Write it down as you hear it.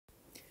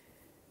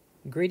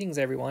Greetings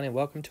everyone, and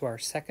welcome to our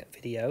second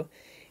video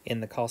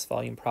in the cost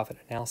volume profit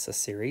analysis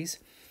series.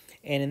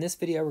 And in this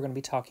video we're going to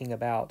be talking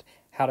about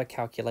how to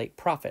calculate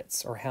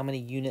profits, or how many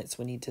units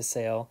we need to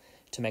sell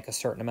to make a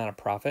certain amount of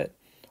profit,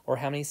 or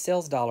how many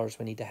sales dollars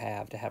we need to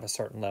have a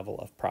certain level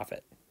of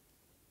profit.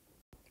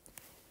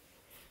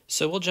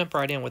 So we'll jump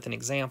right in with an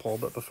example,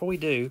 but before we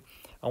do,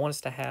 I want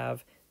us to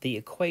have the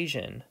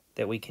equation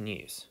that we can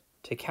use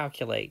to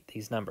calculate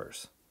these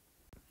numbers.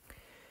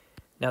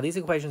 Now these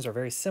equations are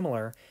very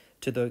similar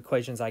to the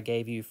equations I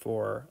gave you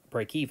for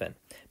break even,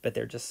 but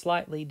they're just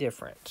slightly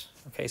different.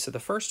 Okay, so the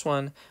first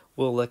one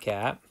we'll look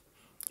at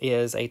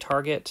is a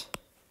target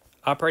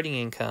operating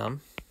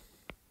income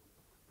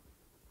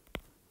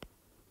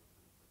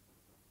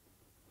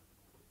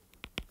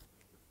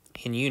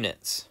in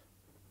units.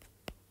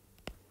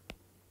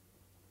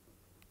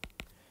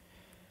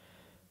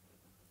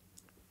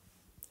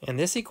 And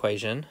this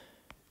equation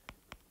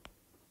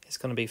is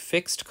going to be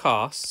fixed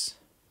costs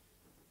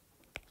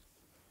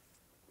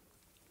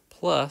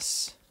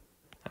plus,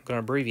 I'm going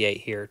to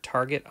abbreviate here,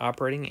 target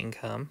operating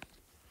income.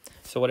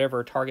 So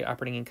whatever target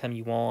operating income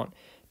you want,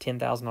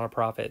 $10,000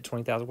 profit,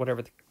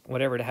 $20,000,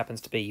 whatever it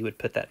happens to be, you would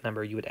put that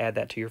number, you would add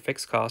that to your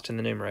fixed cost in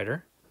the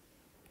numerator,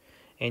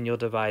 and you'll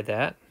divide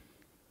that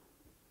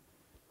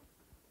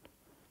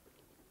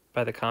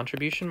by the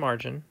contribution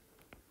margin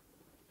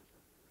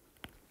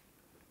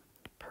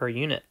per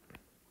unit.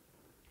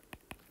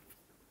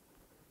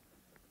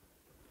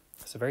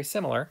 So very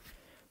similar.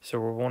 So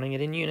we're wanting it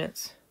in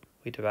units.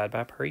 We divide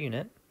by per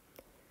unit.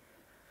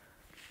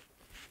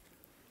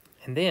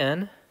 And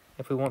then,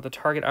 if we want the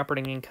target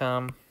operating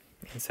income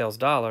in sales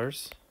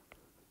dollars,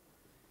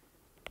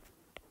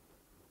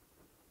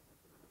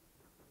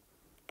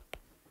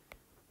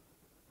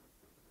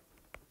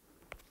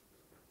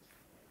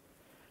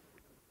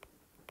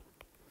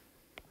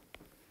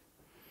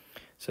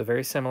 so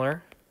very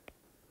similar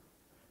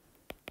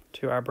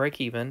to our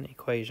break-even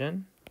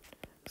equation,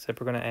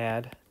 except we're going to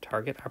add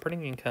target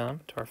operating income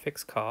to our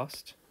fixed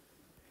cost,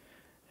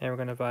 and we're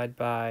going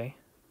to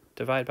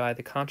divide by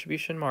the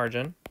contribution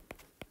margin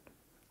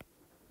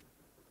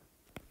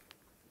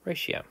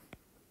ratio,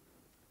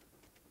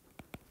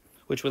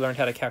 which we learned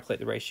how to calculate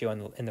the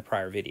ratio in the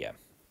prior video.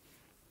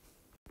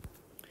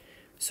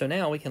 So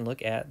now we can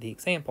look at the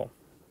example.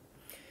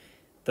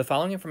 The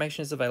following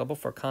information is available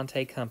for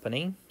Conte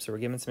Company. So we're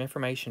given some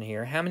information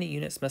here. How many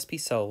units must be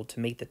sold to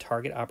meet the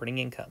target operating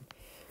income?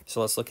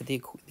 So let's look at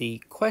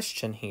the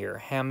question here.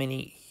 How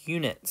many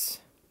units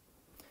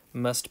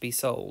must be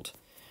sold?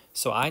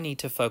 So I need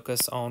to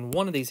focus on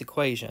one of these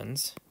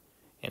equations,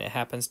 and it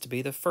happens to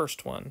be the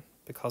first one,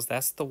 because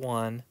that's the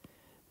one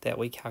that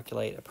we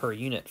calculate a per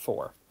unit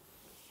for.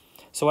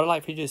 So what I'd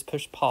like for you to do is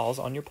push pause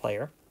on your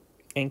player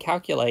and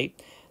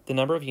calculate the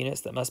number of units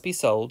that must be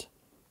sold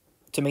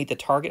to meet the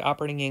target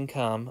operating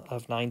income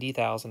of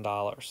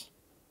 $90,000.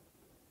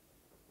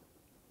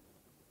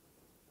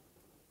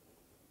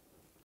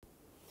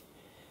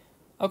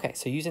 Okay,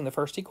 so using the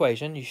first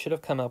equation, you should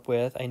have come up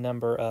with a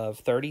number of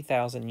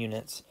 30,000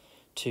 units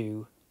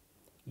to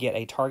get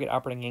a target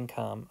operating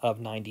income of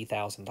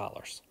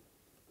 $90,000.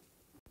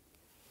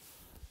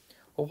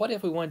 Well, what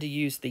if we wanted to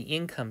use the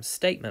income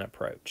statement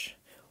approach?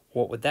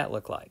 What would that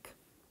look like?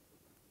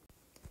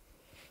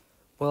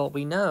 Well,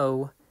 we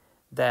know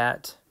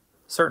that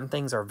certain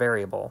things are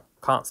variable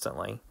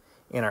constantly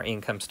in our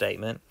income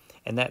statement,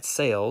 and that's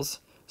sales.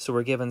 So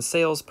we're given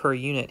sales per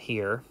unit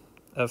here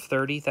of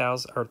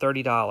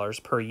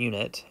 $30 per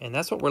unit, and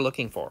that's what we're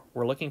looking for.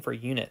 We're looking for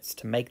units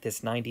to make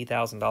this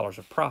 $90,000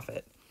 of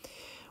profit.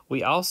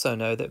 We also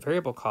know that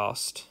variable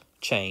costs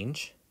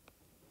change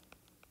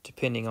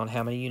depending on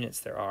how many units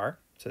there are,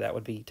 so that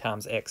would be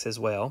times X as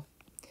well.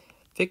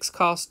 Fixed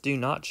costs do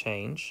not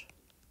change,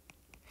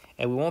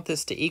 and we want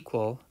this to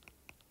equal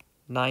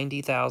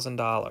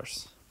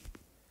 $90,000.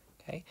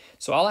 Okay,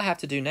 so all I have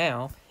to do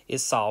now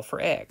is solve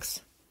for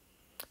X.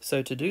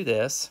 So to do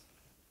this,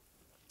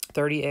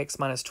 30x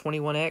minus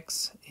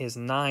 21x is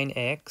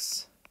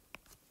 9x.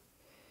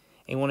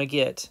 And we want to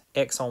get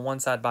x on one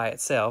side by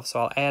itself,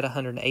 so I'll add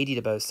 180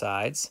 to both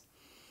sides.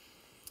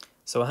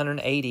 So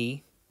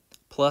 180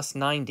 plus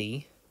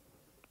 90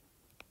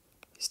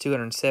 is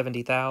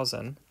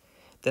 270,000.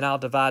 Then I'll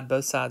divide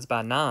both sides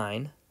by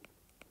 9,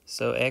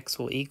 so x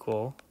will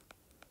equal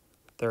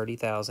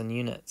 30,000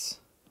 units.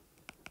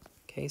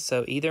 Okay,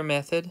 so either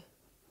method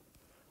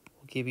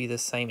will give you the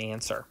same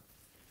answer.